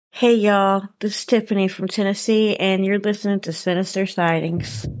Hey y'all, this is Tiffany from Tennessee, and you're listening to Sinister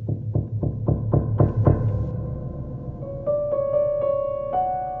Sightings.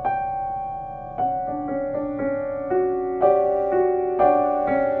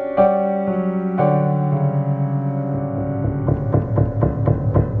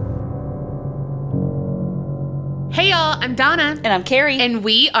 Hey y'all, I'm Donna. And I'm Carrie. And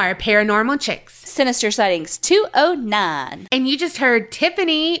we are Paranormal Chicks. Sinister Sightings 209. And you just heard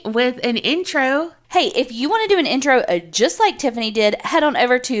Tiffany with an intro. Hey, if you want to do an intro just like Tiffany did, head on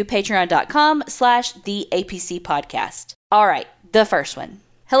over to patreon.com/the APC podcast. All right, the first one.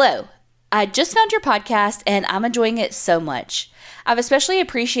 Hello. I just found your podcast and I'm enjoying it so much. I've especially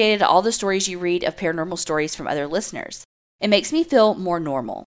appreciated all the stories you read of paranormal stories from other listeners. It makes me feel more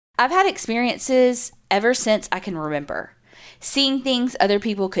normal. I've had experiences ever since I can remember. Seeing things other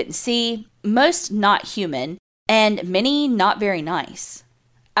people couldn't see, most not human, and many not very nice.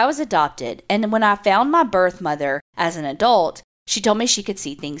 I was adopted, and when I found my birth mother as an adult, she told me she could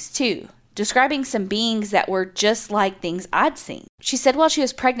see things too, describing some beings that were just like things I'd seen. She said while she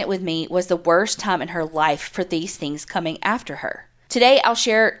was pregnant with me was the worst time in her life for these things coming after her. Today I'll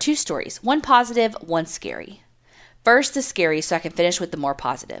share two stories, one positive, one scary. First the scary so I can finish with the more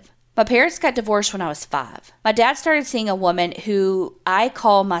positive. My parents got divorced when I was 5. My dad started seeing a woman who I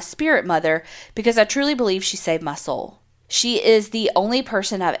call my spirit mother because I truly believe she saved my soul. She is the only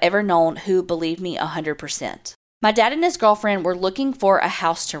person I've ever known who believed me 100%. My dad and his girlfriend were looking for a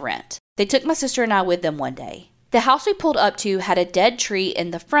house to rent. They took my sister and I with them one day. The house we pulled up to had a dead tree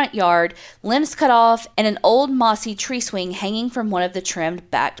in the front yard, limbs cut off, and an old mossy tree swing hanging from one of the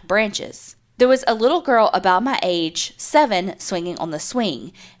trimmed back branches. There was a little girl about my age, 7, swinging on the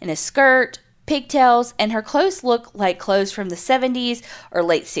swing, in a skirt, pigtails, and her clothes looked like clothes from the 70s or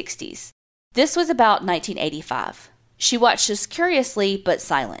late 60s. This was about 1985. She watched us curiously but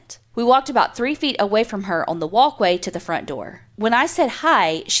silent. We walked about 3 feet away from her on the walkway to the front door. When I said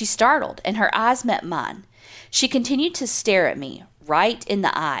hi, she startled and her eyes met mine. She continued to stare at me, right in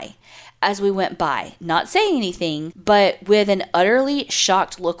the eye, as we went by, not saying anything, but with an utterly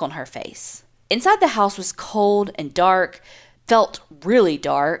shocked look on her face. Inside the house was cold and dark, felt really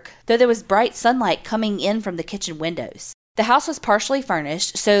dark, though there was bright sunlight coming in from the kitchen windows. The house was partially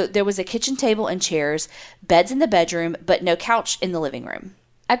furnished, so there was a kitchen table and chairs, beds in the bedroom, but no couch in the living room.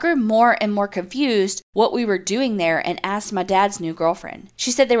 I grew more and more confused what we were doing there and asked my dad's new girlfriend.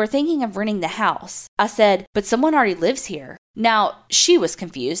 She said they were thinking of renting the house. I said, but someone already lives here. Now, she was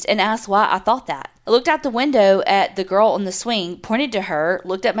confused and asked why I thought that. I looked out the window at the girl on the swing, pointed to her,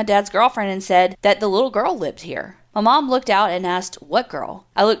 looked at my dad's girlfriend and said that the little girl lived here. My mom looked out and asked, what girl?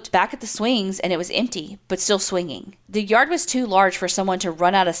 I looked back at the swings and it was empty, but still swinging. The yard was too large for someone to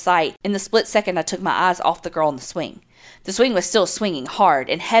run out of sight. In the split second, I took my eyes off the girl on the swing. The swing was still swinging hard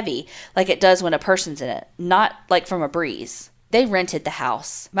and heavy like it does when a person's in it, not like from a breeze. They rented the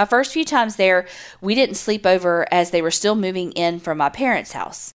house. My first few times there, we didn't sleep over as they were still moving in from my parents'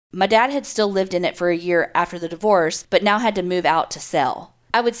 house. My dad had still lived in it for a year after the divorce, but now had to move out to sell.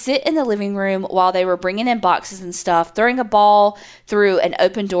 I would sit in the living room while they were bringing in boxes and stuff, throwing a ball through an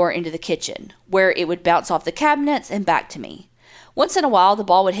open door into the kitchen, where it would bounce off the cabinets and back to me. Once in a while, the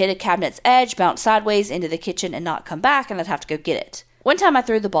ball would hit a cabinet's edge, bounce sideways into the kitchen and not come back, and I'd have to go get it. One time I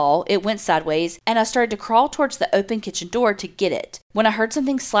threw the ball, it went sideways, and I started to crawl towards the open kitchen door to get it, when I heard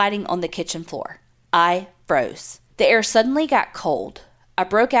something sliding on the kitchen floor. I froze. The air suddenly got cold. I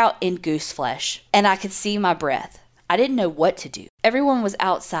broke out in goose flesh, and I could see my breath. I didn't know what to do. Everyone was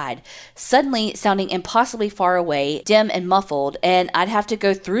outside, suddenly sounding impossibly far away, dim and muffled, and I'd have to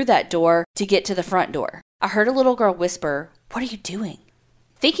go through that door to get to the front door. I heard a little girl whisper, "What are you doing?"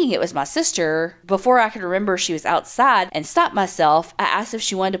 Thinking it was my sister, before I could remember she was outside and stop myself, I asked if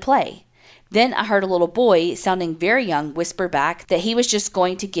she wanted to play. Then I heard a little boy, sounding very young, whisper back that he was just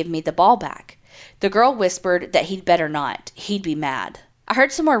going to give me the ball back. The girl whispered that he'd better not. He'd be mad. I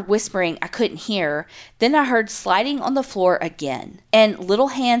heard some more whispering I couldn't hear. Then I heard sliding on the floor again, and little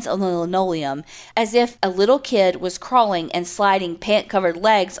hands on the linoleum, as if a little kid was crawling and sliding pant-covered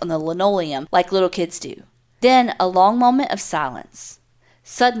legs on the linoleum like little kids do. Then a long moment of silence.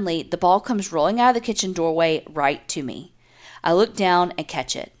 Suddenly, the ball comes rolling out of the kitchen doorway right to me. I look down and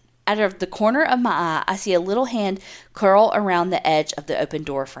catch it. Out of the corner of my eye, I see a little hand curl around the edge of the open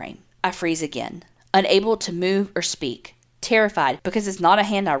door frame. I freeze again, unable to move or speak, terrified because it's not a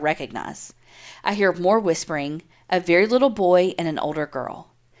hand I recognize. I hear more whispering, a very little boy and an older girl.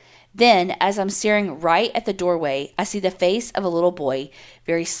 Then, as I'm staring right at the doorway, I see the face of a little boy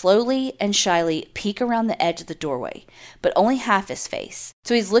very slowly and shyly peek around the edge of the doorway, but only half his face.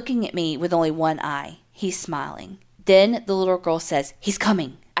 So he's looking at me with only one eye. He's smiling. Then the little girl says, "He's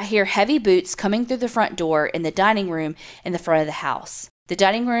coming." I I hear heavy boots coming through the front door in the dining room in the front of the house. The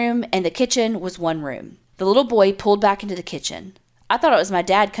dining room and the kitchen was one room. The little boy pulled back into the kitchen. I thought it was my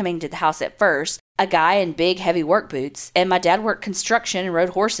dad coming to the house at first, a guy in big, heavy work boots, and my dad worked construction and rode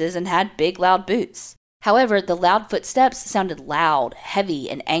horses and had big, loud boots. However, the loud footsteps sounded loud, heavy,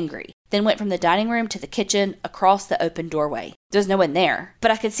 and angry, then went from the dining room to the kitchen across the open doorway. There was no one there,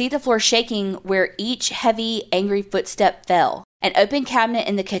 but I could see the floor shaking where each heavy, angry footstep fell. An open cabinet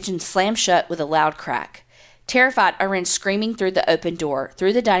in the kitchen slammed shut with a loud crack. Terrified, I ran screaming through the open door,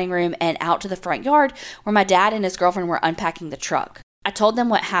 through the dining room, and out to the front yard where my dad and his girlfriend were unpacking the truck. I told them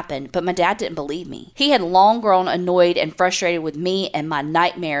what happened, but my dad didn't believe me. He had long grown annoyed and frustrated with me and my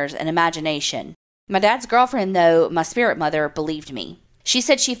nightmares and imagination. My dad's girlfriend, though, my spirit mother, believed me. She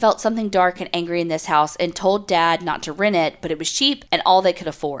said she felt something dark and angry in this house and told Dad not to rent it, but it was cheap and all they could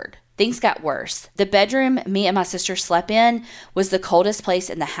afford. Things got worse. The bedroom me and my sister slept in was the coldest place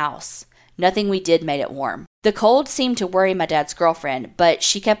in the house. Nothing we did made it warm. The cold seemed to worry my dad's girlfriend, but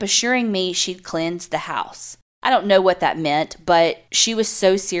she kept assuring me she'd cleansed the house. I don't know what that meant, but she was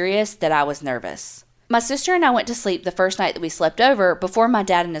so serious that I was nervous. My sister and I went to sleep the first night that we slept over before my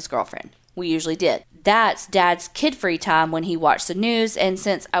dad and his girlfriend. We usually did. That's Dad's kid-free time when he watched the news, and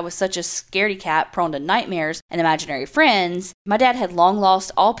since I was such a scaredy cat prone to nightmares and imaginary friends, my dad had long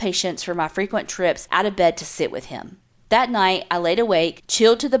lost all patience for my frequent trips out of bed to sit with him. That night, I laid awake,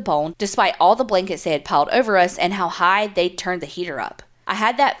 chilled to the bone, despite all the blankets they had piled over us and how high they'd turned the heater up. I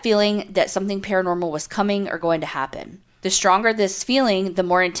had that feeling that something paranormal was coming or going to happen. The stronger this feeling, the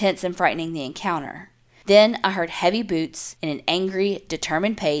more intense and frightening the encounter. Then I heard heavy boots in an angry,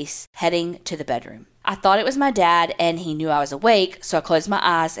 determined pace heading to the bedroom. I thought it was my dad and he knew I was awake, so I closed my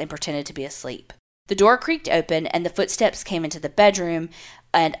eyes and pretended to be asleep. The door creaked open and the footsteps came into the bedroom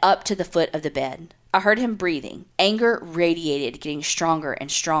and up to the foot of the bed. I heard him breathing. Anger radiated, getting stronger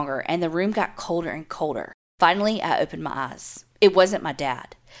and stronger, and the room got colder and colder. Finally, I opened my eyes. It wasn't my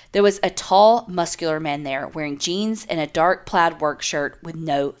dad. There was a tall, muscular man there wearing jeans and a dark plaid work shirt with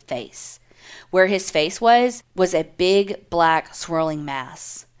no face. Where his face was a big, black, swirling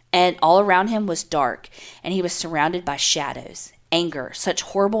mass. And all around him was dark, and he was surrounded by shadows. Anger, such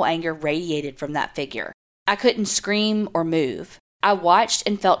horrible anger radiated from that figure. I couldn't scream or move. I watched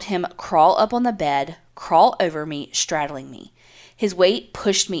and felt him crawl up on the bed, crawl over me, straddling me. His weight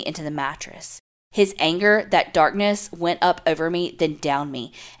pushed me into the mattress. His anger, that darkness, went up over me, then down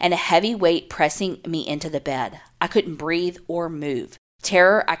me, and a heavy weight pressing me into the bed. I couldn't breathe or move.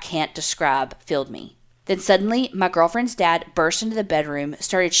 Terror I can't describe filled me. Then suddenly, my girlfriend's dad burst into the bedroom,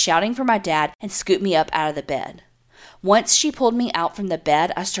 started shouting for my dad, and scooped me up out of the bed. Once she pulled me out from the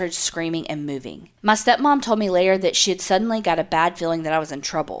bed, I started screaming and moving. My stepmom told me later that she had suddenly got a bad feeling that I was in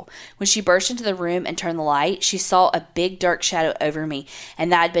trouble. When she burst into the room and turned the light, she saw a big dark shadow over me,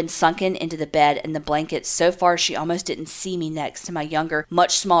 and that I'd been sunken into the bed and the blankets so far she almost didn't see me next to my younger,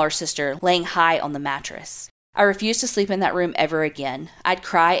 much smaller sister laying high on the mattress. I refused to sleep in that room ever again. I'd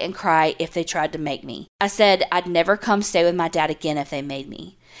cry and cry if they tried to make me. I said I'd never come stay with my dad again if they made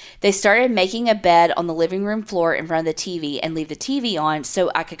me. They started making a bed on the living room floor in front of the TV and leave the TV on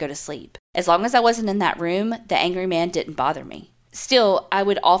so I could go to sleep. As long as I wasn't in that room, the angry man didn't bother me. Still, I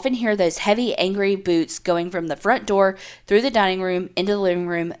would often hear those heavy, angry boots going from the front door, through the dining room, into the living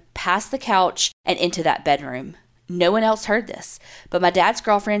room, past the couch, and into that bedroom. No one else heard this, but my dad's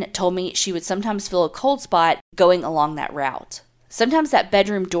girlfriend told me she would sometimes feel a cold spot going along that route. Sometimes that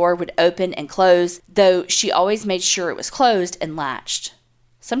bedroom door would open and close, though she always made sure it was closed and latched.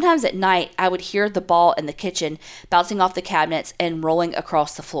 Sometimes at night, I would hear the ball in the kitchen bouncing off the cabinets and rolling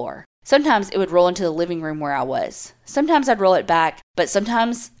across the floor. Sometimes it would roll into the living room where I was. Sometimes I'd roll it back, but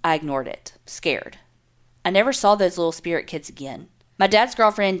sometimes I ignored it, scared. I never saw those little spirit kids again. My dad's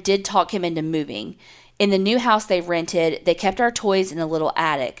girlfriend did talk him into moving. In the new house they rented, they kept our toys in a little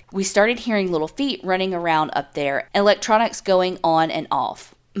attic. We started hearing little feet running around up there, and electronics going on and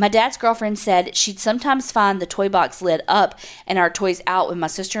off. My dad's girlfriend said she'd sometimes find the toy box lid up and our toys out when my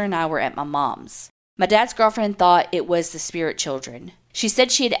sister and I were at my mom's. My dad's girlfriend thought it was the spirit children. She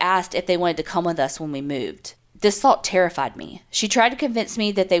said she had asked if they wanted to come with us when we moved. This thought terrified me. She tried to convince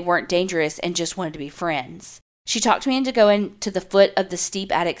me that they weren't dangerous and just wanted to be friends. She talked me into going to the foot of the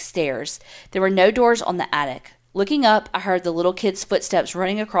steep attic stairs. There were no doors on the attic. Looking up, I heard the little kid's footsteps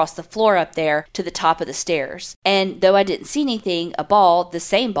running across the floor up there to the top of the stairs. And though I didn't see anything, a ball, the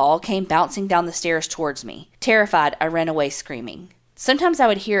same ball, came bouncing down the stairs towards me. Terrified, I ran away screaming. Sometimes I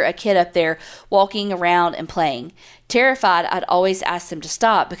would hear a kid up there walking around and playing. Terrified, I'd always ask them to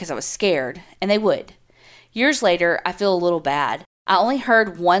stop because I was scared, and they would. Years later, I feel a little bad. I only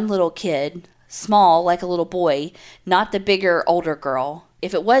heard one little kid, small like a little boy, not the bigger, older girl.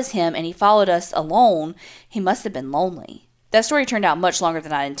 If it was him and he followed us alone, he must have been lonely. That story turned out much longer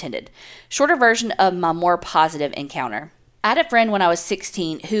than I intended. Shorter version of my more positive encounter. I had a friend when I was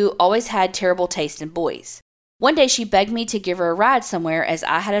 16 who always had terrible taste in boys. One day she begged me to give her a ride somewhere as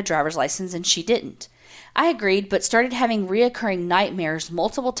I had a driver's license and she didn't. I agreed, but started having reoccurring nightmares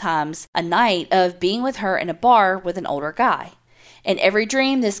multiple times a night of being with her in a bar with an older guy. In every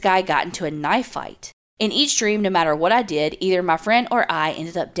dream, this guy got into a knife fight. In each dream, no matter what I did, either my friend or I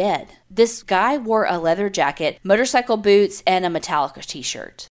ended up dead. This guy wore a leather jacket, motorcycle boots, and a Metallica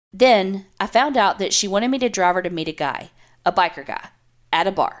t-shirt. Then, I found out that she wanted me to drive her to meet a guy, a biker guy, at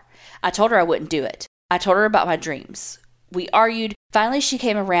a bar. I told her I wouldn't do it. I told her about my dreams. We argued. Finally, she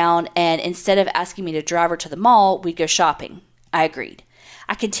came around, and instead of asking me to drive her to the mall, we'd go shopping. I agreed.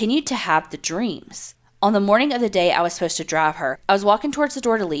 I continued to have the dreams. On the morning of the day I was supposed to drive her, I was walking towards the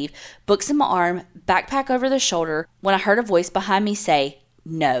door to leave, books in my arm, backpack over the shoulder, when I heard a voice behind me say,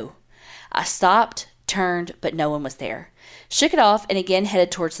 "No." I stopped, turned, but no one was there. Shook it off and again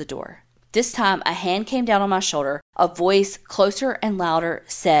headed towards the door. This time, a hand came down on my shoulder. A voice, closer and louder,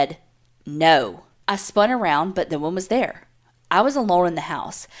 said, "No." I spun around, but no one was there. I was alone in the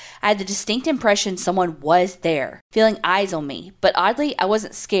house. I had the distinct impression someone was there, feeling eyes on me, but oddly, I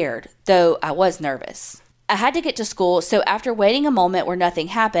wasn't scared, though I was nervous. I had to get to school, so after waiting a moment where nothing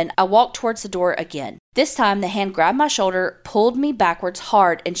happened, I walked towards the door again. This time, the hand grabbed my shoulder, pulled me backwards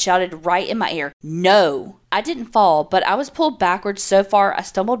hard, and shouted right in my ear, "No!" I didn't fall, but I was pulled backwards so far I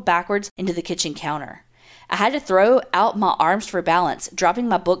stumbled backwards into the kitchen counter. I had to throw out my arms for balance, dropping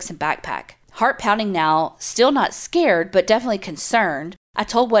my books and backpack. Heart pounding now, still not scared, but definitely concerned, I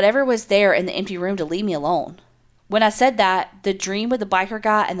told whatever was there in the empty room to leave me alone. When I said that, the dream with the biker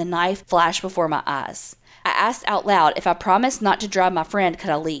guy and the knife flashed before my eyes. I asked out loud if I promised not to drive my friend, could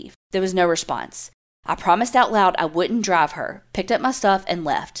I leave? There was no response. I promised out loud I wouldn't drive her, picked up my stuff, and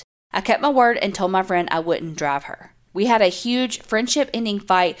left. I kept my word and told my friend I wouldn't drive her. We had a huge friendship-ending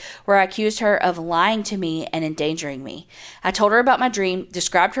fight where I accused her of lying to me and endangering me. I told her about my dream,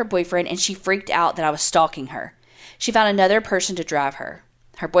 described her boyfriend, and she freaked out that I was stalking her. She found another person to drive her.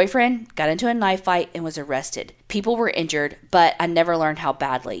 Her boyfriend got into a knife fight and was arrested. People were injured, but I never learned how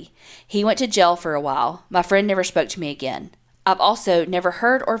badly. He went to jail for a while. My friend never spoke to me again. I've also never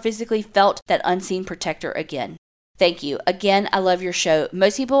heard or physically felt that unseen protector again. Thank you. Again, I love your show.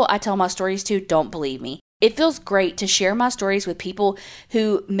 Most people I tell my stories to don't believe me. It feels great to share my stories with people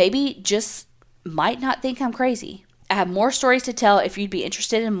who maybe just might not think I'm crazy. I have more stories to tell if you'd be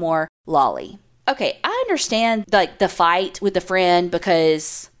interested in more. Lolly. Okay, I understand the fight with the friend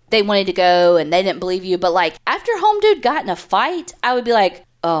because they wanted to go and they didn't believe you, but after home dude got in a fight, I would be like,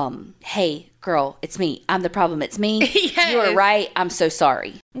 hey, girl, it's me. I'm the problem. It's me. Yes. You were right. I'm so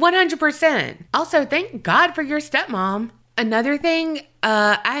sorry. 100%. Also, thank God for your stepmom. Another thing,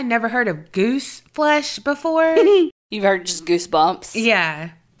 I had never heard of goose flesh before. You've heard just goosebumps?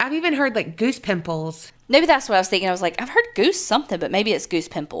 Yeah. I've even heard goose pimples. Maybe that's what I was thinking. I was like, I've heard goose something, but maybe it's goose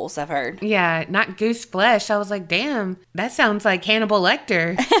pimples I've heard. Yeah, not goose flesh. I was like, damn, that sounds like Hannibal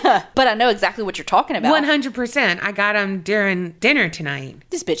Lecter. But I know exactly what you're talking about. 100%. I got them during dinner tonight.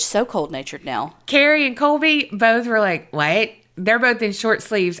 This bitch so cold-natured now. Carrie and Colby both were like, what? They're both in short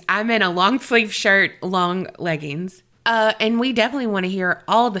sleeves. I'm in a long sleeve shirt, long leggings. And we definitely want to hear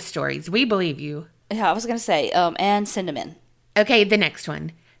all the stories. We believe you. Yeah, I was going to say, and send them in. Okay, the next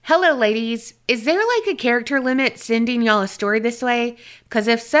one. Hello, ladies. Is there a character limit sending y'all a story this way? Because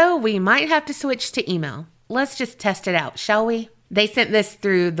if so, we might have to switch to email. Let's just test it out, shall we? They sent this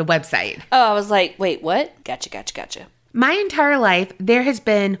through the website. Oh, I was like, wait, what? Gotcha. My entire life, there has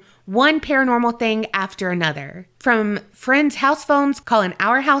been one paranormal thing after another. From friends' house phones calling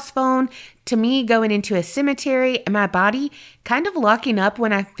our house phone to me going into a cemetery and my body kind of locking up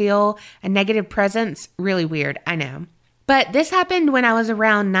when I feel a negative presence. Really weird, I know. But this happened when I was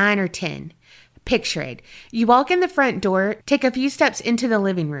around 9 or 10. Picture it. You walk in the front door, take a few steps into the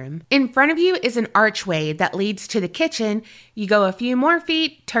living room. In front of you is an archway that leads to the kitchen. You go a few more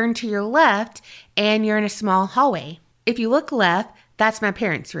feet, turn to your left, and you're in a small hallway. If you look left, that's my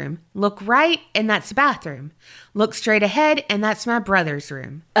parents' room. Look right, and that's the bathroom. Look straight ahead, and that's my brother's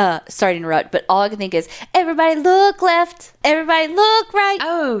room. Sorry to interrupt, but all I can think is, everybody look left, everybody look right.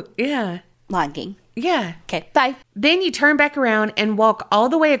 Oh, yeah. Lion King. Yeah. Okay, bye. Then you turn back around and walk all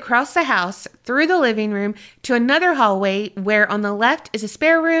the way across the house, through the living room, to another hallway where on the left is a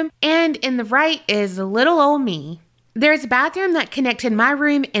spare room, and in the right is little old me. There's a bathroom that connected my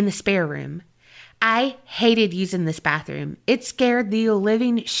room and the spare room. I hated using this bathroom. It scared the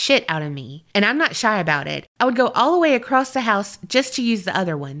living shit out of me, and I'm not shy about it. I would go all the way across the house just to use the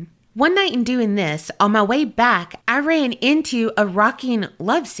other one. One night in doing this, on my way back, I ran into a rocking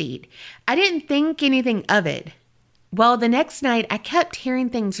love seat. I didn't think anything of it. Well, the next night, I kept hearing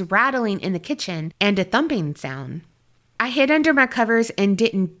things rattling in the kitchen and a thumping sound. I hid under my covers and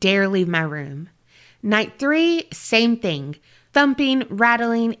didn't dare leave my room. Night 3, same thing. Thumping,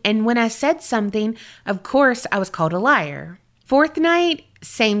 rattling, and when I said something, of course, I was called a liar. 4th night,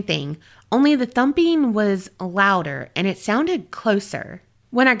 same thing, only the thumping was louder and it sounded closer.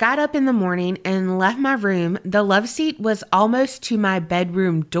 When I got up in the morning and left my room, the love seat was almost to my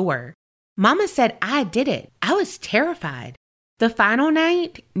bedroom door. Mama said I did it. I was terrified. The final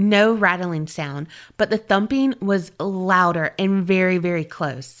night, no rattling sound, but the thumping was louder and very, very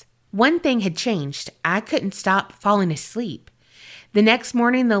close. One thing had changed. I couldn't stop falling asleep. The next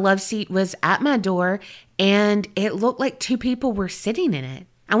morning, the love seat was at my door, and it looked like 2 people were sitting in it.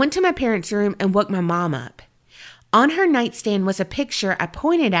 I went to my parents' room and woke my mom up. On her nightstand was a picture. I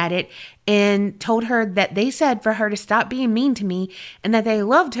pointed at it and told her that they said for her to stop being mean to me and that they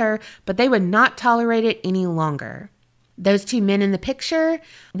loved her, but they would not tolerate it any longer. Those 2 men in the picture,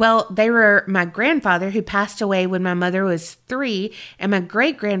 well, they were my grandfather who passed away when my mother was 3, and my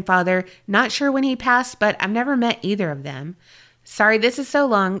great-grandfather, not sure when he passed, but I've never met either of them. Sorry this is so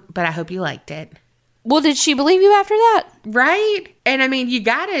long, but I hope you liked it. Well, did she believe you after that? Right? And I mean, you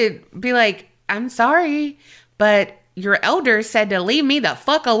gotta be like, I'm sorry, but your elders said to leave me the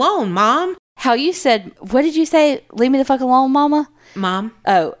fuck alone, Mom. How you said, what did you say? Leave me the fuck alone, Mama? Mom.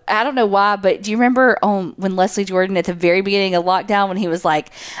 Oh, I don't know why, but do you remember when Leslie Jordan at the very beginning of lockdown when he was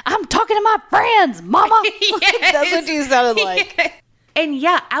like, I'm talking to my friends, Mama? Yes. That's what you sounded like. Yes. And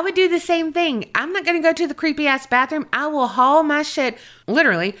yeah, I would do the same thing. I'm not going to go to the creepy ass bathroom. I will haul my shit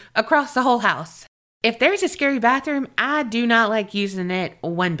literally across the whole house. If there's a scary bathroom, I do not like using it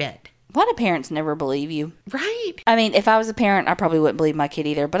one bit. Why do parents never believe you? Right. I mean, if I was a parent, I probably wouldn't believe my kid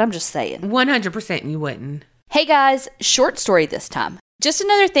either, but I'm just saying. 100% you wouldn't. Hey guys, short story this time. Just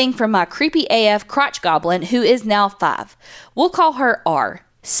another thing from my creepy AF crotch goblin who is now 5. We'll call her R.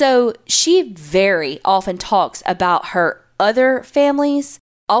 So she very often talks about her other families,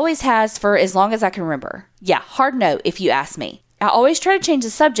 always has for as long as I can remember. Yeah, hard no if you ask me. I always try to change the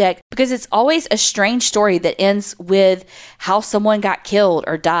subject because it's always a strange story that ends with how someone got killed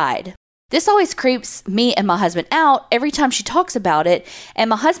or died. This always creeps me and my husband out every time she talks about it, and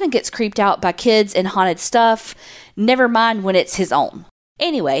my husband gets creeped out by kids and haunted stuff, never mind when it's his own.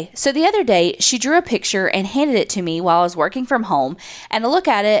 Anyway, so the other day, she drew a picture and handed it to me while I was working from home, and I look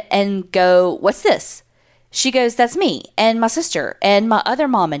at it and go, what's this? She goes, that's me and my sister and my other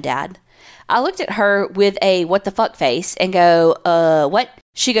mom and dad. I looked at her with a what the fuck face and go, what?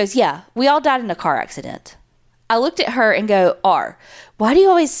 She goes, yeah, we all died in a car accident. I looked at her and go, R, why do you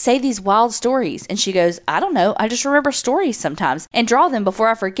always say these wild stories? And she goes, I don't know. I just remember stories sometimes and draw them before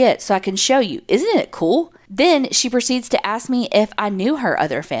I forget so I can show you. Isn't it cool? Then she proceeds to ask me if I knew her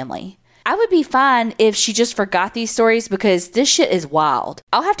other family. I would be fine if she just forgot these stories because this shit is wild.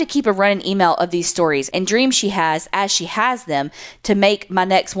 I'll have to keep a running email of these stories and dreams she has as she has them to make my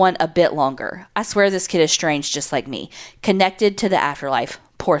next one a bit longer. I swear this kid is strange just like me. Connected to the afterlife.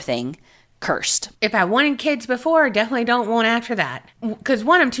 Poor thing. Cursed. If I wanted kids before, I definitely don't want after that. Because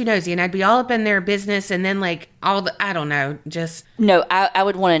one, I'm too nosy and I'd be all up in their business and then like all the, I don't know, just. No, I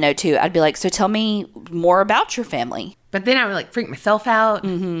would want to know too. I'd be like, so tell me more about your family. But then I would like freak myself out.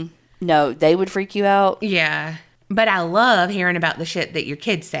 Mm-hmm. No, they would freak you out. Yeah. But I love hearing about the shit that your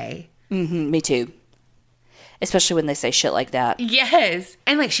kids say. Mm-hmm. Me too. Especially when they say shit like that. Yes.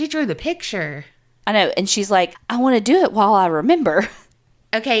 And like she drew the picture. I know. And she's like, I want to do it while I remember.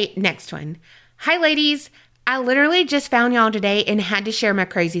 Okay, next one. Hi, ladies. I literally just found y'all today and had to share my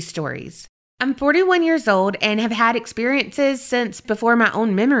crazy stories. I'm 41 years old and have had experiences since before my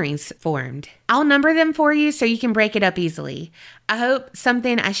own memories formed. I'll number them for you so you can break it up easily. I hope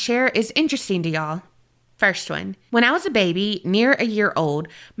something I share is interesting to y'all. First one. When I was a baby, near a year old,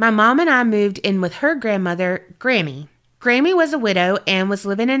 my mom and I moved in with her grandmother, Grammy. Grammy was a widow and was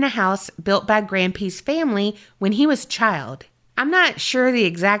living in a house built by Grampy's family when he was a child. I'm not sure the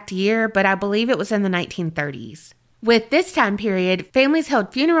exact year, but I believe it was in the 1930s. With this time period, families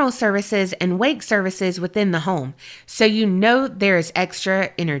held funeral services and wake services within the home, so you know there is extra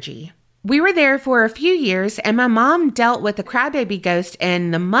energy. We were there for a few years, and my mom dealt with the crybaby ghost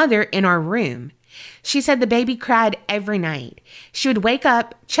and the mother in our room. She said the baby cried every night. She would wake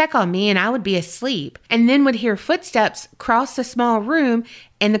up, check on me, and I would be asleep, and then would hear footsteps cross the small room,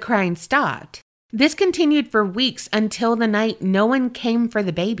 and the crying stopped. This continued for weeks until the night no one came for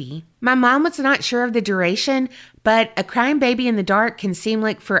the baby. My mom was not sure of the duration, but a crying baby in the dark can seem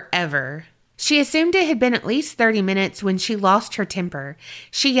like forever. She assumed it had been at least 30 minutes when she lost her temper.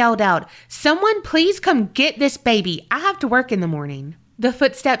 She yelled out, "Someone please come get this baby. I have to work in the morning." The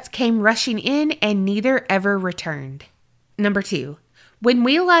footsteps came rushing in and neither ever returned. Number 2. When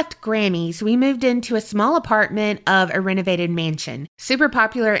we left Grammy's, we moved into a small apartment of a renovated mansion, super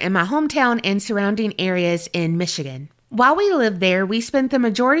popular in my hometown and surrounding areas in Michigan. While we lived there, we spent the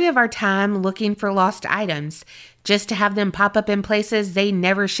majority of our time looking for lost items, just to have them pop up in places they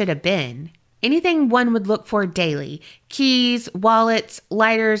never should have been. Anything one would look for daily: keys, wallets,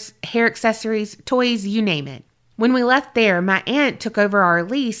 lighters, hair accessories, toys, you name it. When we left there, my aunt took over our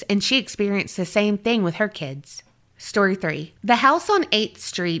lease and she experienced the same thing with her kids. Story 3. The house on 8th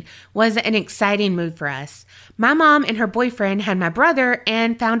Street was an exciting move for us. My mom and her boyfriend had my brother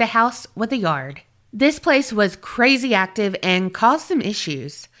and found a house with a yard. This place was crazy active and caused some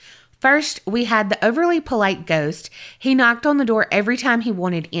issues. First, we had the overly polite ghost. He knocked on the door every time he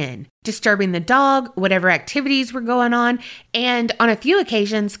wanted in, disturbing the dog, whatever activities were going on, and on a few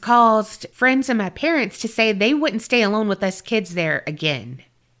occasions caused friends and my parents to say they wouldn't stay alone with us kids there again.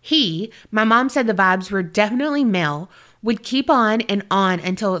 My mom said the vibes were definitely male, would keep on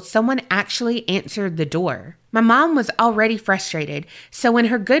until someone actually answered the door. My mom was already frustrated, so when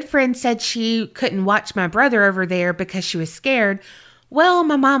her good friend said she couldn't watch my brother over there because she was scared, well,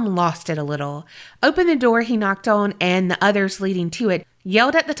 my mom lost it a little. Opened the door he knocked on, and the others leading to it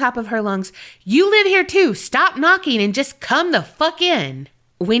yelled at the top of her lungs, "You live here too! Stop knocking and just come the fuck in!"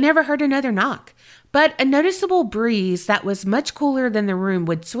 We never heard another knock, but a noticeable breeze that was much cooler than the room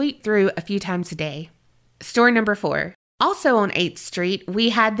would sweep through a few times a day. Story number 4. Also on 8th Street, we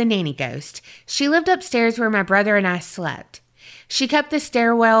had the nanny ghost. She lived upstairs where my brother and I slept. She kept the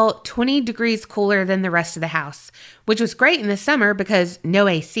stairwell 20 degrees cooler than the rest of the house, which was great in the summer because no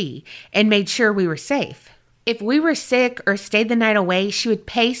AC, and made sure we were safe. If we were sick or stayed the night away, she would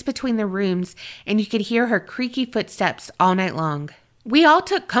pace between the rooms and you could hear her creaky footsteps all night long. We all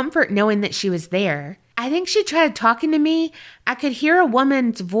took comfort knowing that she was there. I think she tried talking to me. I could hear a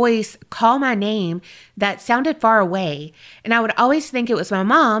woman's voice call my name that sounded far away, and I would always think it was my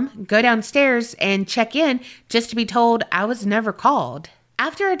mom, go downstairs and check in just to be told I was never called.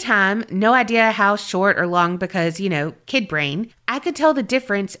 After a time, no idea how short or long because, kid brain, I could tell the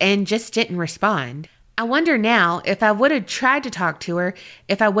difference and just didn't respond. I wonder now if I would have tried to talk to her,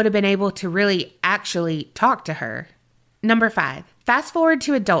 if I would have been able to really actually talk to her. Number 5. Fast forward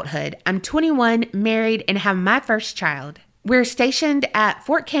to adulthood. I'm 21, married, and have my first child. We're stationed at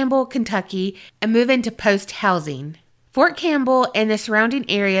Fort Campbell, Kentucky, and move into post-housing. Fort Campbell and the surrounding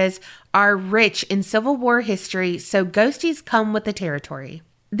areas are rich in Civil War history, so ghosties come with the territory.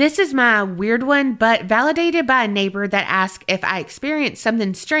 This is my weird one, but validated by a neighbor that asked if I experienced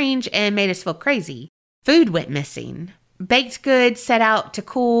something strange and made us feel crazy. Food went missing. Baked goods set out to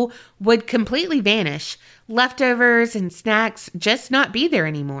cool would completely vanish. Leftovers and snacks just not be there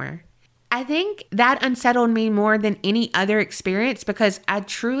anymore. I think that unsettled me more than any other experience because I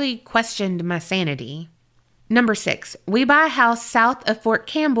truly questioned my sanity. Number 6, we buy a house south of Fort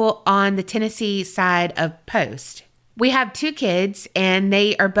Campbell on the Tennessee side of Post. We have 2 kids and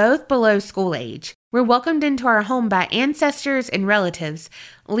they are both below school age. We're welcomed into our home by ancestors and relatives,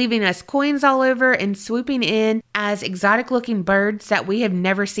 leaving us coins all over and swooping in as exotic-looking birds that we have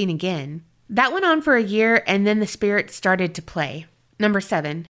never seen again. That went on for a year, and then the spirits started to play. Number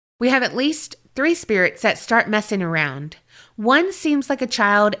 7, we have at least 3 spirits that start messing around. One seems like a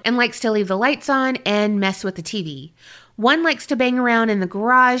child and likes to leave the lights on and mess with the TV. One likes to bang around in the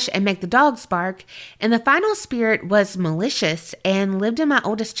garage and make the dogs bark, and the final spirit was malicious and lived in my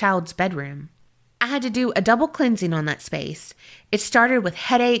oldest child's bedroom. I had to do a double cleansing on that space. It started with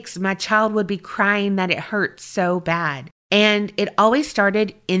headaches. My child would be crying that it hurt so bad. And it always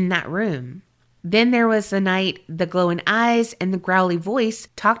started in that room. Then there was the night the glowing eyes and the growly voice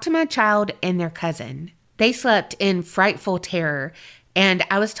talked to my child and their cousin. They slept in frightful terror, and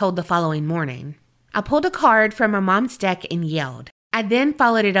I was told the following morning. I pulled a card from my mom's deck and yelled. I then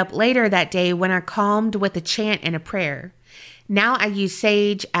followed it up later that day when I calmed with a chant and a prayer. Now I use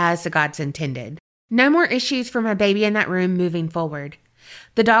sage as the gods intended. No more issues for my baby in that room moving forward.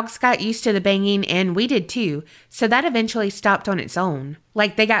 The dogs got used to the banging and we did too, so that eventually stopped on its own.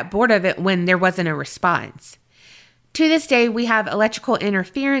 Like they got bored of it when there wasn't a response. To this day, we have electrical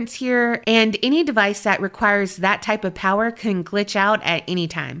interference here, and any device that requires that type of power can glitch out at any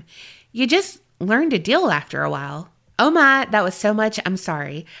time. You just learn to deal after a while. Oh my, that was so much. I'm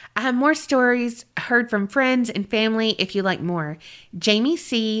sorry. I have more stories heard from friends and family if you like more. Jamie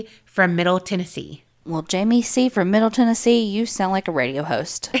C. from Middle Tennessee. Well, Jamie C. from Middle Tennessee, you sound like a radio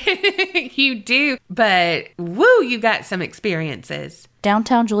host. You do. But woo, you got some experiences.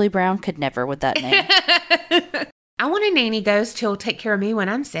 Downtown Julie Brown could never with that name. I want a nanny ghost who'll take care of me when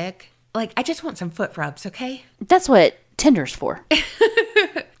I'm sick. Like, I just want some foot rubs, okay? That's what Tinder's for.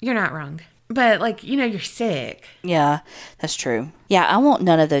 You're not wrong. But, like, you're sick. Yeah, that's true. Yeah, I want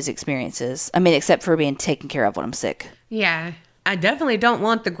none of those experiences. I mean, except for being taken care of when I'm sick. Yeah. I definitely don't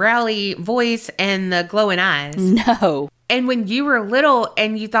want the growly voice and the glowing eyes. No. And when you were little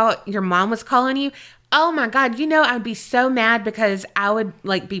and you thought your mom was calling you, oh my God, I'd be so mad because I would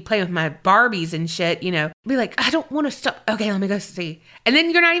like be playing with my Barbies and shit, Be like, I don't want to stop. Okay, let me go see. And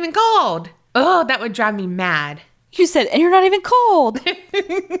then you're not even called. Oh, that would drive me mad. You said, and you're not even called.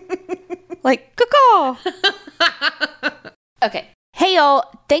 Like, caw. Okay. Hey, y'all.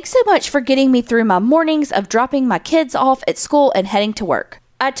 Thanks so much for getting me through my mornings of dropping my kids off at school and heading to work.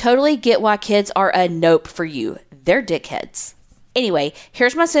 I totally get why kids are a nope for you. They're dickheads. Anyway,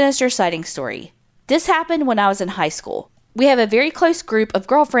 here's my Sinister sighting story. This happened when I was in high school. We have a very close group of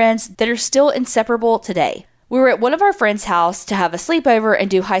girlfriends that are still inseparable today. We were at one of our friends' house to have a sleepover and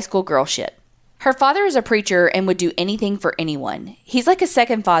do high school girl shit. Her father is a preacher and would do anything for anyone. He's like a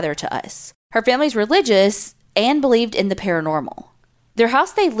second father to us. Her family's religious and believed in the paranormal. Their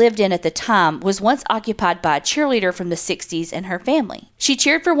house they lived in at the time was once occupied by a cheerleader from the 60s and her family. She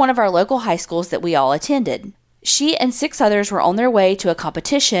cheered for one of our local high schools that we all attended. She and 6 others were on their way to a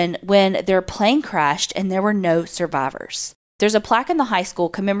competition when their plane crashed and there were no survivors. There's a plaque in the high school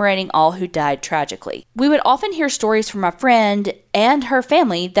commemorating all who died tragically. We would often hear stories from our friend and her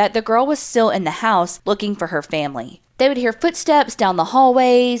family that the girl was still in the house looking for her family. They would hear footsteps down the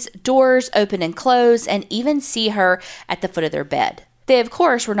hallways, doors open and close, and even see her at the foot of their bed. They, of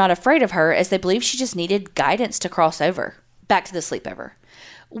course, were not afraid of her as they believed she just needed guidance to cross over. Back to the sleepover.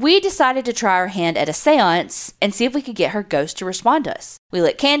 We decided to try our hand at a seance and see if we could get her ghost to respond to us. We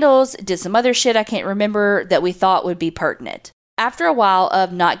lit candles, did some other shit I can't remember that we thought would be pertinent. After a while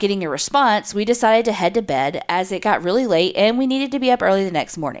of not getting a response, we decided to head to bed as it got really late and we needed to be up early the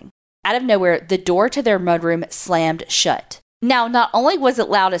next morning. Out of nowhere, the door to their mudroom slammed shut. Now, not only was it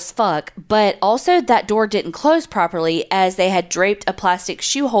loud as fuck, but also that door didn't close properly as they had draped a plastic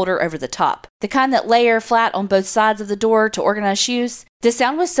shoe holder over the top. The kind that layer flat on both sides of the door to organize shoes. The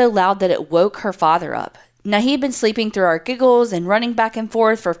sound was so loud that it woke her father up. Now, he had been sleeping through our giggles and running back and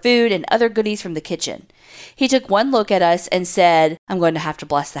forth for food and other goodies from the kitchen. He took one look at us and said, "I'm going to have to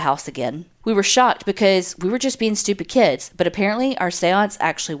bless the house again." We were shocked because we were just being stupid kids, but apparently our seance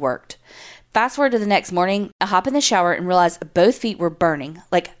actually worked. Fast forward to the next morning, I hop in the shower and realize both feet were burning,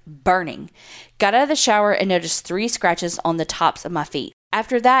 like burning. Got out of the shower and noticed 3 scratches on the tops of my feet.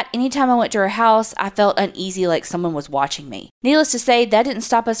 After that, anytime I went to her house, I felt uneasy like someone was watching me. Needless to say, that didn't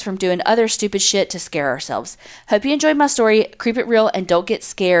stop us from doing other stupid shit to scare ourselves. Hope you enjoyed my story. Keep it real and don't get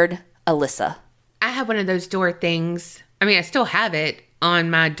scared. Alyssa. I have one of those door things. I mean, I still have it on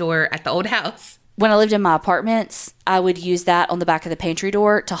my door at the old house. When I lived in my apartments, I would use that on the back of the pantry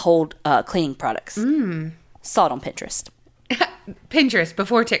door to hold cleaning products. Saw it on Pinterest. Pinterest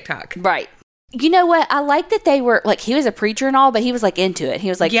before TikTok. Right. You know what? I like that they were, like, he was a preacher and all, but he was, like, into it. He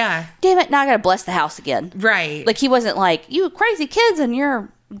was like, yeah, damn it, now I gotta bless the house again. Right. Like, he wasn't like, you crazy kids and your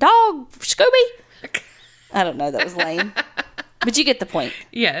dog, Scooby. I don't know, that was lame. But you get the point.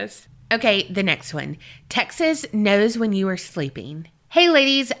 Yes. Okay, the next one. Texas knows when you are sleeping. Hey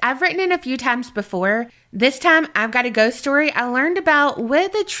ladies, I've written in a few times before. This time I've got a ghost story I learned about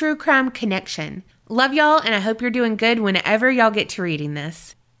with a true crime connection. Love y'all and I hope you're doing good whenever y'all get to reading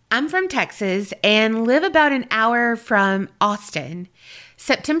this. I'm from Texas and live about an hour from Austin.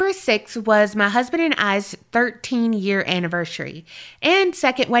 September 6th was my husband and I's 13-year anniversary. And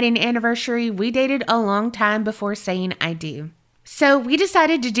second wedding anniversary, we dated a long time before saying I do. So we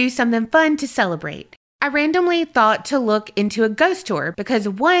decided to do something fun to celebrate. I randomly thought to look into a ghost tour because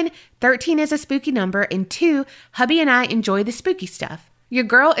 1, 13 is a spooky number, and 2, hubby and I enjoy the spooky stuff. Your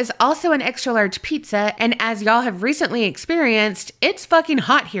girl is also an extra large pizza, and as y'all have recently experienced, it's fucking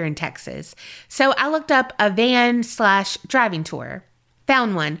hot here in Texas. So I looked up a van/driving tour.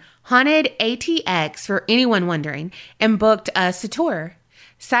 Found one, Haunted ATX for anyone wondering, and booked us a tour.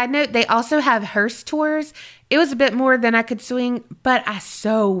 Side note, they also have hearse tours. It was a bit more than I could swing, but I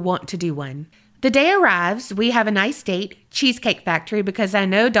so want to do one. The day arrives, we have a nice date, Cheesecake Factory, because I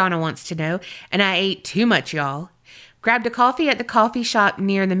know Donna wants to know, and I ate too much, y'all. Grabbed a coffee at the coffee shop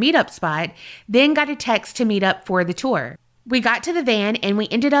near the meetup spot, then got a text to meet up for the tour. We got to the van and we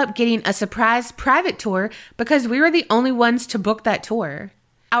ended up getting a surprise private tour because we were the only ones to book that tour.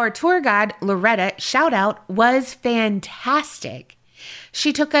 Our tour guide, Loretta, shout out, was fantastic.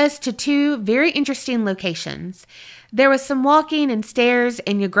 She took us to 2 very interesting locations. There was some walking and stairs,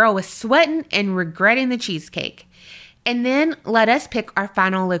 and your girl was sweating and regretting the cheesecake. And then let us pick our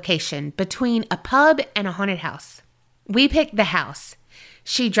final location between a pub and a haunted house. We picked the house.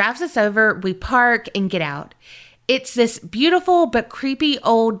 She drives us over, we park and get out. It's this beautiful but creepy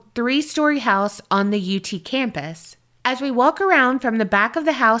old 3-story house on the UT campus. As we walk around from the back of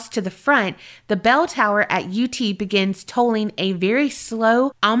the house to the front, the bell tower at UT begins tolling a very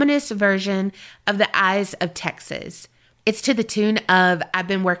slow, ominous version of the Eyes of Texas. It's to the tune of I've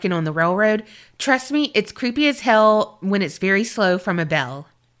Been Working on the Railroad. Trust me, it's creepy as hell when it's very slow from a bell.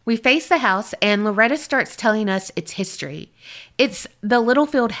 We face the house and Loretta starts telling us its history. It's the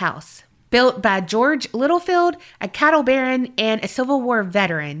Littlefield House, built by George Littlefield, a cattle baron and a Civil War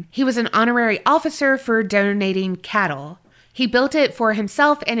veteran. He was an honorary officer for donating cattle. He built it for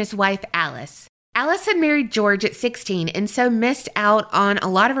himself and his wife, Alice. Alice had married George at 16 and so missed out on a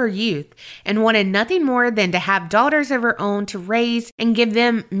lot of her youth and wanted nothing more than to have daughters of her own to raise and give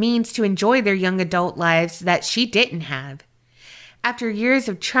them means to enjoy their young adult lives that she didn't have. After years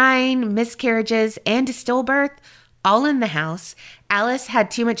of trying, miscarriages, and a stillbirth, all in the house, Alice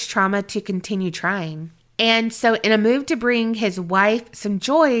had too much trauma to continue trying. And so in a move to bring his wife some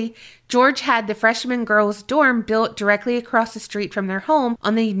joy, George had the freshman girls' dorm built directly across the street from their home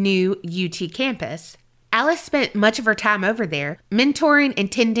on the new UT campus. Alice spent much of her time over there, mentoring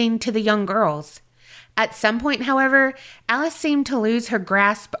and tending to the young girls. At some point, however, Alice seemed to lose her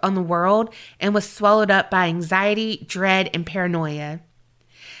grasp on the world and was swallowed up by anxiety, dread, and paranoia.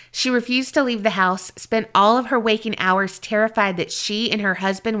 She refused to leave the house, spent all of her waking hours terrified that she and her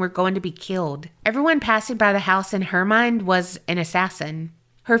husband were going to be killed. Everyone passing by the house in her mind was an assassin.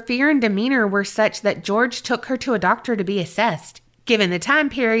 Her fear and demeanor were such that George took her to a doctor to be assessed. Given the time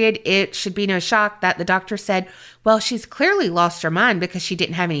period, it should be no shock that the doctor said, well, she's clearly lost her mind because she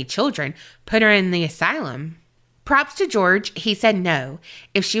didn't have any children. Put her in the asylum. Props to George, he said no.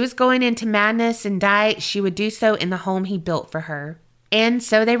 If she was going into madness and die, she would do so in the home he built for her. And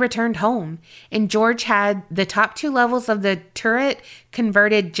so they returned home, and George had the top 2 levels of the turret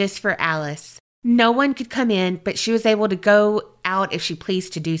converted just for Alice. No one could come in, but she was able to go out if she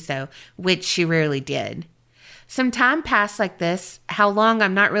pleased to do so, which she rarely did. Some time passed like this, how long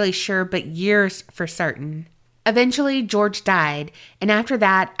I'm not really sure, but years for certain. Eventually, George died, and after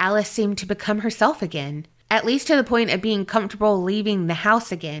that, Alice seemed to become herself again, at least to the point of being comfortable leaving the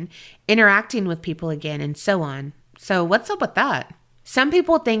house again, interacting with people again, and so on. So what's up with that? Some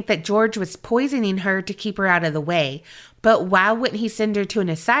people think that George was poisoning her to keep her out of the way, but why wouldn't he send her to an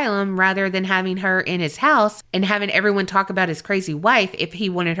asylum rather than having her in his house and having everyone talk about his crazy wife if he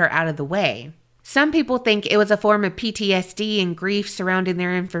wanted her out of the way? Some people think it was a form of PTSD and grief surrounding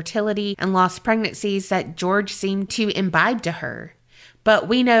their infertility and lost pregnancies that George seemed to imbibe to her. But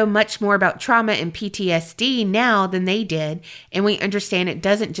we know much more about trauma and PTSD now than they did, and we understand it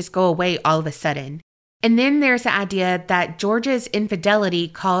doesn't just go away all of a sudden. And then there's the idea that George's infidelity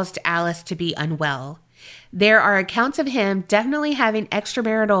caused Alice to be unwell. There are accounts of him definitely having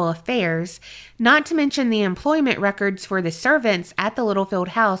extramarital affairs, not to mention the employment records for the servants at the Littlefield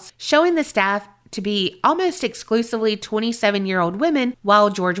house showing the staff to be almost exclusively 27-year-old women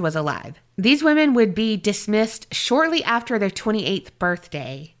while George was alive. These women would be dismissed shortly after their 28th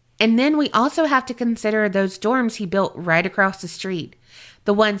birthday. And then we also have to consider those dorms he built right across the street.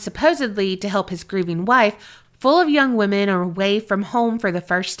 The one supposedly to help his grieving wife, full of young women away from home for the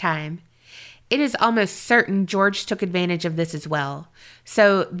first time. It is almost certain George took advantage of this as well.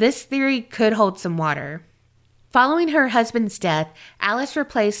 So this theory could hold some water. Following her husband's death, Alice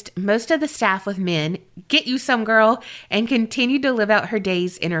replaced most of the staff with men, get you some girl, and continued to live out her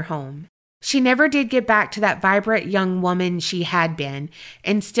days in her home. She never did get back to that vibrant young woman she had been,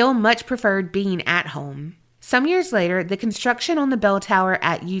 and still much preferred being at home. Some years later, the construction on the bell tower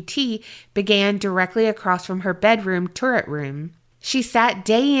at UT began directly across from her bedroom turret room. She sat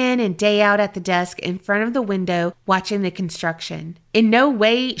day in and day out at the desk in front of the window watching the construction. In no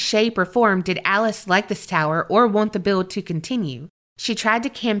way, shape, or form did Alice like this tower or want the build to continue. She tried to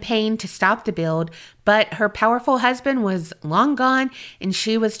campaign to stop the build, but her powerful husband was long gone and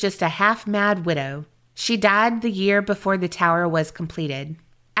she was just a half-mad widow. She died the year before the tower was completed.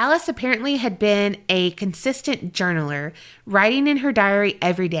 Alice apparently had been a consistent journaler, writing in her diary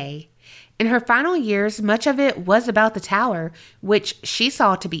every day. In her final years, much of it was about the tower, which she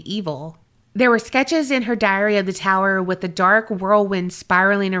saw to be evil. There were sketches in her diary of the tower with the dark whirlwind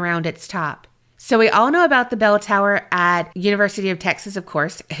spiraling around its top. So we all know about the bell tower at University of Texas, of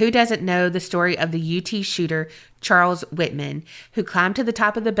course. Who doesn't know the story of the UT shooter, Charles Whitman, who climbed to the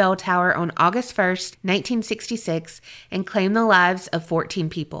top of the bell tower on August 1st, 1966, and claimed the lives of 14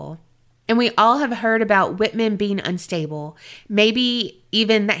 people. And we all have heard about Whitman being unstable. Maybe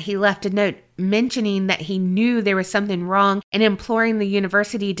even that he left a note mentioning that he knew there was something wrong and imploring the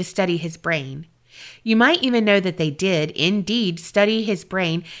university to study his brain. You might even know that they did indeed study his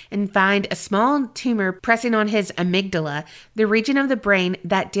brain and find a small tumor pressing on his amygdala, the region of the brain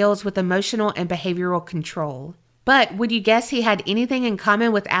that deals with emotional and behavioral control. But would you guess he had anything in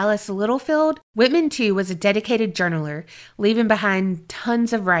common with Alice Littlefield? Whitman, too, was a dedicated journaler, leaving behind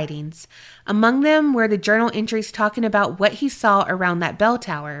tons of writings. Among them were the journal entries talking about what he saw around that bell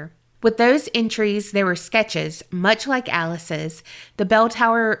tower. With those entries, there were sketches, much like Alice's, the bell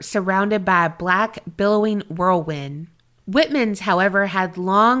tower surrounded by a black, billowing whirlwind. Whitman's, however, had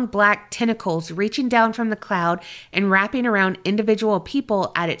long black tentacles reaching down from the cloud and wrapping around individual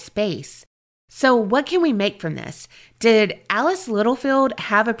people at its base. So what can we make from this? Did Alice Littlefield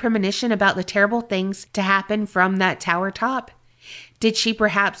have a premonition about the terrible things to happen from that tower top? Did she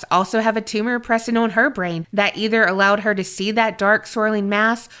perhaps also have a tumor pressing on her brain that either allowed her to see that dark swirling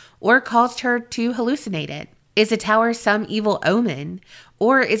mass or caused her to hallucinate it? Is the tower some evil omen?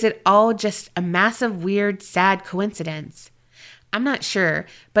 Or is it all just a massive, weird, sad coincidence? I'm not sure,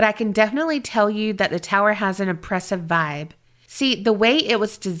 but I can definitely tell you that the tower has an oppressive vibe. See, the way it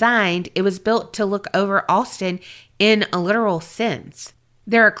was designed, it was built to look over Austin in a literal sense.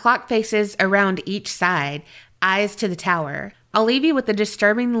 There are clock faces around each side, eyes to the tower. I'll leave you with the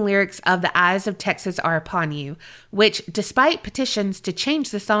disturbing lyrics of The Eyes of Texas Are Upon You, which, despite petitions to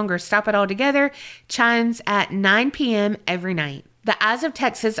change the song or stop it altogether, chimes at 9 p.m. every night. The eyes of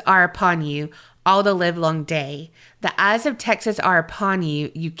Texas are upon you all the livelong day. The eyes of Texas are upon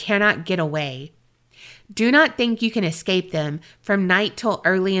you, you cannot get away. Do not think you can escape them from night till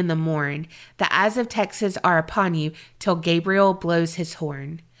early in the morn. The eyes of Texas are upon you till Gabriel blows his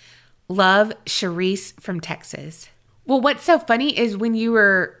horn. Love, Charisse from Texas. Well, what's so funny is when you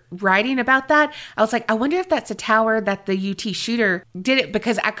were writing about that, I was like, I wonder if that's a tower that the UT shooter did it,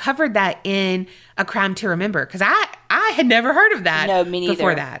 because I covered that in A Crime to Remember, because I had never heard of that. No, me neither.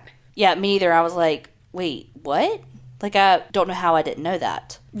 Before that. Yeah, me neither. I was like, wait, what? Like, I don't know how I didn't know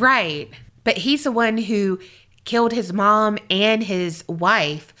that. Right. But he's the one who killed his mom and his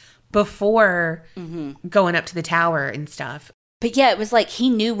wife before going up to the tower and stuff. But yeah, it was like he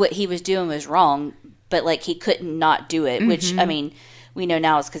knew what he was doing was wrong, but like he couldn't not do it, which, I mean, we know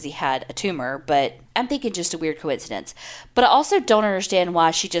now is because he had a tumor, but I'm thinking just a weird coincidence. But I also don't understand why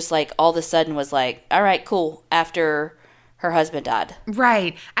she just like all of a sudden was like, all right, cool, after her husband died.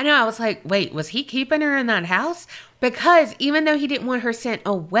 Right. I know. I was like, wait, was he keeping her in that house? Because even though he didn't want her sent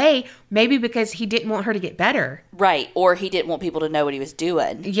away, maybe because he didn't want her to get better. Right. Or he didn't want people to know what he was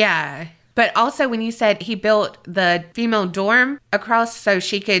doing. Yeah. But also when you said he built the female dorm across so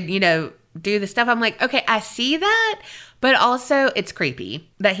she could, do the stuff, I'm like, okay, I see that. But also it's creepy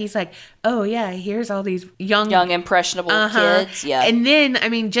that he's like, oh yeah, here's all these young impressionable kids. Yeah. And then, I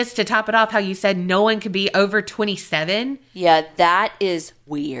mean, just to top it off, how you said no one could be over 27. Yeah, that is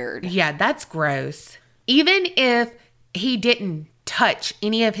weird. Yeah, that's gross. Even if he didn't touch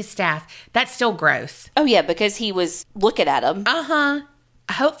any of his staff, that's still gross. Oh yeah, because he was looking at them.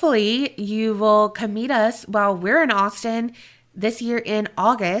 Hopefully you will come meet us while we're in Austin this year in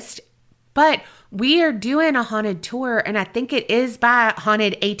August. But we are doing a haunted tour, and I think it is by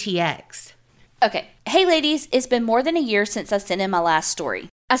Haunted ATX. Okay. Hey, ladies, it's been more than a year since I sent in my last story.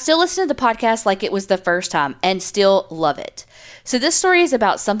 I still listen to the podcast like it was the first time and still love it. So this story is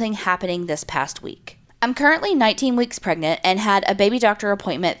about something happening this past week. I'm currently 19 weeks pregnant and had a baby doctor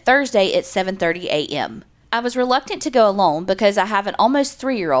appointment Thursday at 7:30 a.m. I was reluctant to go alone because I have an almost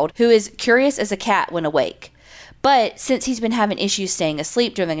 3-year-old who is curious as a cat when awake. But since he's been having issues staying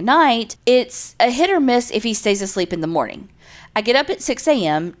asleep during the night, it's a hit or miss if he stays asleep in the morning. I get up at 6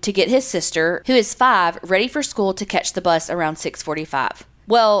 a.m. to get his sister, who is 5, ready for school to catch the bus around 6:45.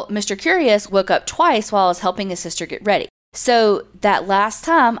 Well, Mr. Curious woke up twice while I was helping his sister get ready. So that last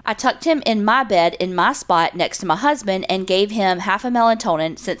time, I tucked him in my bed in my spot next to my husband and gave him half a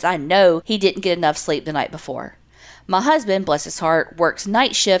melatonin since I know he didn't get enough sleep the night before. My husband, bless his heart, works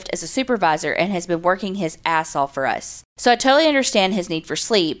night shift as a supervisor and has been working his ass off for us. So I totally understand his need for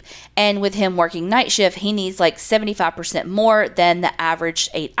sleep, and with him working night shift, he needs like 75% more than the average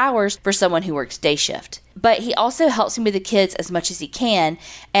 8 hours for someone who works day shift. But he also helps me with the kids as much as he can,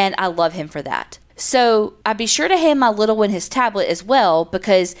 and I love him for that. So I'd be sure to hand my little one his tablet as well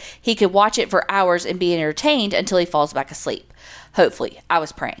because he could watch it for hours and be entertained until he falls back asleep. Hopefully, I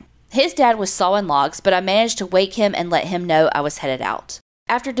was praying. His dad was sawing logs, but I managed to wake him and let him know I was headed out.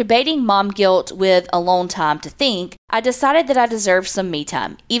 After debating mom guilt with alone time to think, I decided that I deserved some me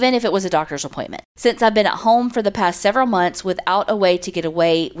time, even if it was a doctor's appointment. Since I've been at home for the past several months without a way to get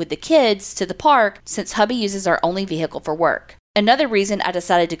away with the kids to the park, since hubby uses our only vehicle for work. Another reason I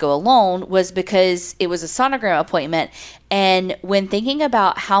decided to go alone was because it was a sonogram appointment, and when thinking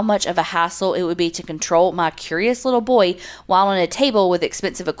about how much of a hassle it would be to control my curious little boy while on a table with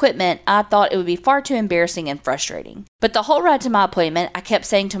expensive equipment, I thought it would be far too embarrassing and frustrating. But the whole ride to my appointment, I kept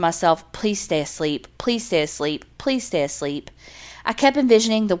saying to myself, please stay asleep, please stay asleep, please stay asleep. I kept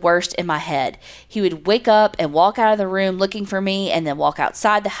envisioning the worst in my head. He would wake up and walk out of the room looking for me and then walk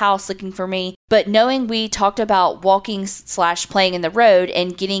outside the house looking for me. But knowing we talked about walking/playing in the road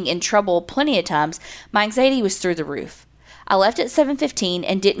and getting in trouble plenty of times, my anxiety was through the roof. I left at 7:15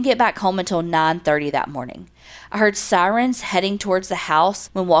 and didn't get back home until 9:30 that morning. I heard sirens heading towards the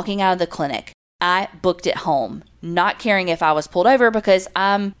house when walking out of the clinic. I booked it home, not caring if I was pulled over because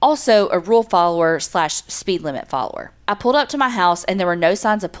I'm also a rule follower/speed limit follower. I pulled up to my house and there were no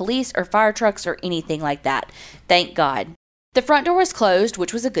signs of police or fire trucks or anything like that. Thank God. The front door was closed,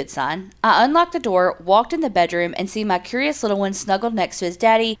 which was a good sign. I unlocked the door, walked in the bedroom, and see my curious little one snuggled next to his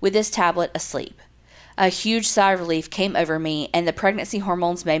daddy with his tablet asleep. A huge sigh of relief came over me, and the pregnancy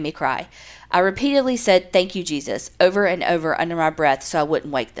hormones made me cry. I repeatedly said, "Thank you, Jesus," over and over under my breath so I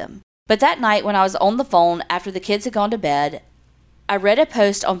wouldn't wake them. But that night when I was on the phone after the kids had gone to bed, I read a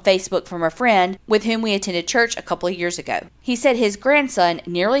post on Facebook from a friend with whom we attended church a couple of years ago. He said his grandson,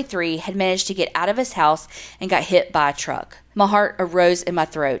 nearly 3, had managed to get out of his house and got hit by a truck. My heart arose in my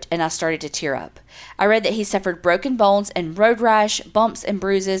throat and I started to tear up. I read that he suffered broken bones and road rash, bumps and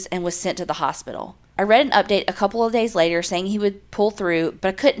bruises, and was sent to the hospital. I read an update a couple of days later saying he would pull through, but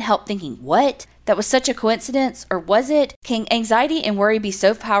I couldn't help thinking, what? That was such a coincidence, or was it? Can anxiety and worry be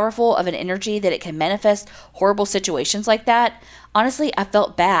so powerful of an energy that it can manifest horrible situations like that? Honestly, I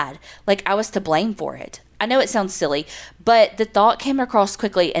felt bad, like I was to blame for it. I know it sounds silly, but the thought came across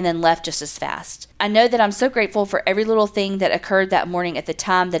quickly and then left just as fast. I know that I'm so grateful for every little thing that occurred that morning at the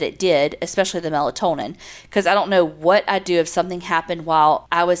time that it did, especially the melatonin, because I don't know what I'd do if something happened while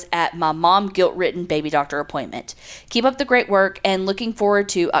I was at my mom guilt-ridden baby doctor appointment. Keep up the great work and looking forward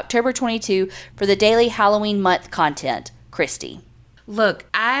to October 22 for the daily Halloween month content. Christy. Look,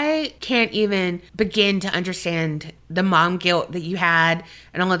 I can't even begin to understand the mom guilt that you had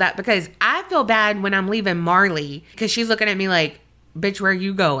and all of that, because I feel bad when I'm leaving Marley because she's looking at me like, bitch, where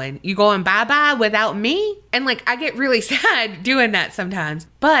you going? You going bye-bye without me? And like, I get really sad doing that sometimes.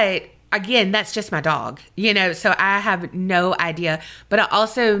 But again, that's just my dog, so I have no idea. But I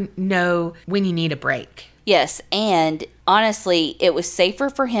also know when you need a break. Yes, and honestly, it was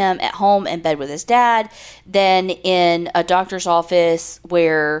safer for him at home in bed with his dad than in a doctor's office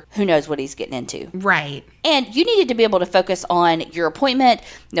where who knows what he's getting into. Right. And you needed to be able to focus on your appointment,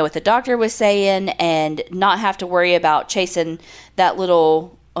 know what the doctor was saying, and not have to worry about chasing that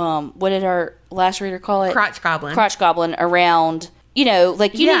little, what did our last reader call it? Crotch goblin. Crotch goblin around, you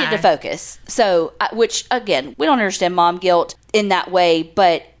needed to focus. So, which, again, we don't understand mom guilt in that way,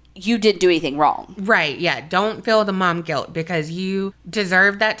 but you didn't do anything wrong. Right, yeah. Don't feel the mom guilt because you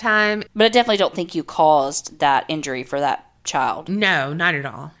deserve that time. But I definitely don't think you caused that injury for that child. No, not at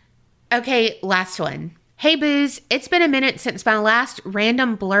all. Okay, last one. Hey, Booze. It's been a minute since my last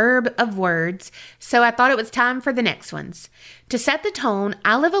random blurb of words, so I thought it was time for the next ones. To set the tone,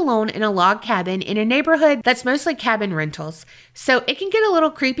 I live alone in a log cabin in a neighborhood that's mostly cabin rentals, so it can get a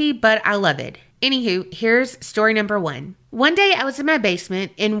little creepy, but I love it. Anywho, here's story number 1. One day I was in my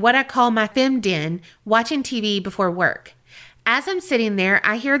basement in what I call my femme den, watching TV before work. As I'm sitting there,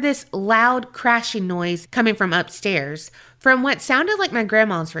 I hear this loud crashing noise coming from upstairs, from what sounded like my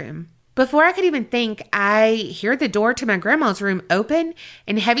grandma's room. Before I could even think, I hear the door to my grandma's room open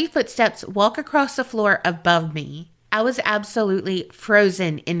and heavy footsteps walk across the floor above me. I was absolutely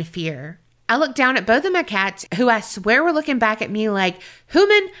frozen in fear. I looked down at both of my cats, who I swear were looking back at me like,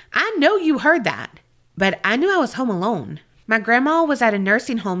 "Human, I know you heard that." But I knew I was home alone. My grandma was at a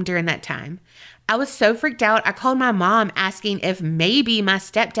nursing home during that time. I was so freaked out, I called my mom asking if maybe my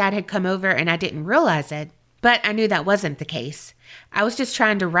stepdad had come over and I didn't realize it. But I knew that wasn't the case. I was just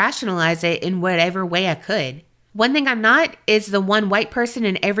trying to rationalize it in whatever way I could. One thing I'm not is the one white person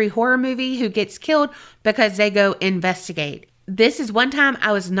in every horror movie who gets killed because they go investigate. This is one time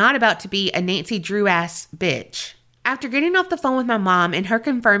I was not about to be a Nancy Drew-ass bitch. After getting off the phone with my mom and her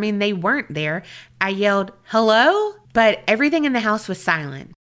confirming they weren't there, I yelled, "Hello?" But everything in the house was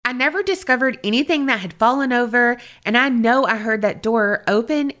silent. I never discovered anything that had fallen over, and I know I heard that door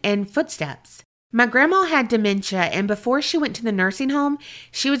open and footsteps. My grandma had dementia, and before she went to the nursing home,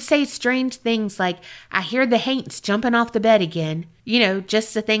 she would say strange things like, I hear the haints jumping off the bed again. You know,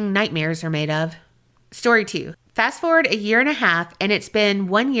 just the thing nightmares are made of. Story 2. Fast forward a year and a half, and it's been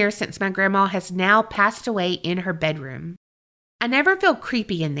 1 year since my grandma has now passed away in her bedroom. I never feel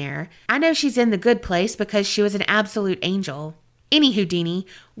creepy in there. I know she's in the good place because she was an absolute angel. Anywho, Deanie,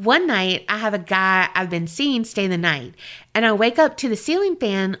 one night I have a guy I've been seeing stay the night, and I wake up to the ceiling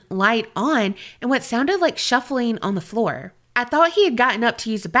fan light on and what sounded like shuffling on the floor. I thought he had gotten up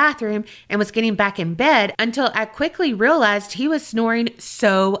to use the bathroom and was getting back in bed until I quickly realized he was snoring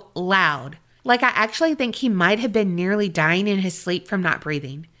so loud. Like I actually think he might have been nearly dying in his sleep from not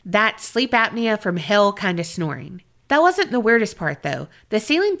breathing. That sleep apnea from hell kind of snoring. That wasn't the weirdest part, though. The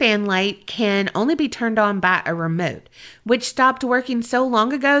ceiling fan light can only be turned on by a remote, which stopped working so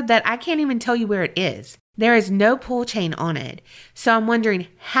long ago that I can't even tell you where it is. There is no pull chain on it, so I'm wondering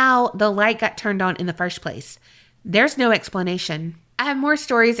how the light got turned on in the first place. There's no explanation. I have more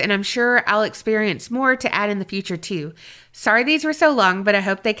stories, and I'm sure I'll experience more to add in the future, too. Sorry these were so long, but I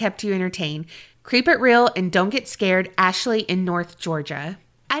hope they kept you entertained. Keep it real and don't get scared, Ashley in North Georgia.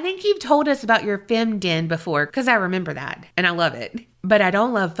 I think you've told us about your femme den before, because I remember that, and I love it. But I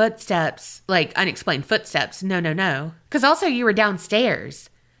don't love footsteps, like unexplained footsteps. No. Because also you were downstairs.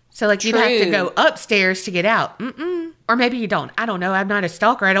 So like you'd have to go upstairs to get out. Or maybe you don't. I don't know. I'm not a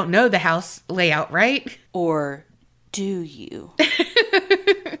stalker. I don't know the house layout, right? Or do you?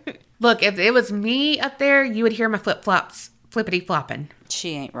 Look, if it was me up there, you would hear my flip-flops flippity flopping. She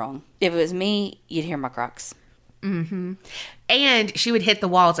ain't wrong. If it was me, you'd hear my Crocs. Mm-hmm. And she would hit the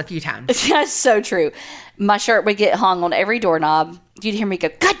walls a few times. That's so true. My shirt would get hung on every doorknob. You'd hear me go,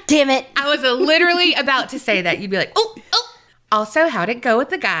 God damn it. I was literally about to say that. You'd be like, oh. Also, how'd it go with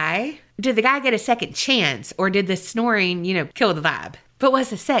the guy? Did the guy get a second chance? Or did the snoring, kill the vibe? But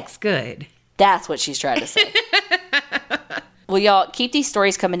was the sex good? That's what she's trying to say. Well, y'all, keep these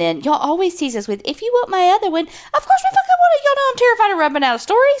stories coming in. Y'all always tease us with, if you want my other one, of course we fucking want it. Y'all know I'm terrified of rubbing out of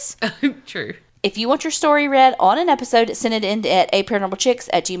stories. True. If you want your story read on an episode, send it in at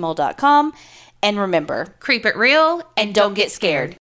aparanormalchicks@gmail.com. And remember, creep it real and don't get scared.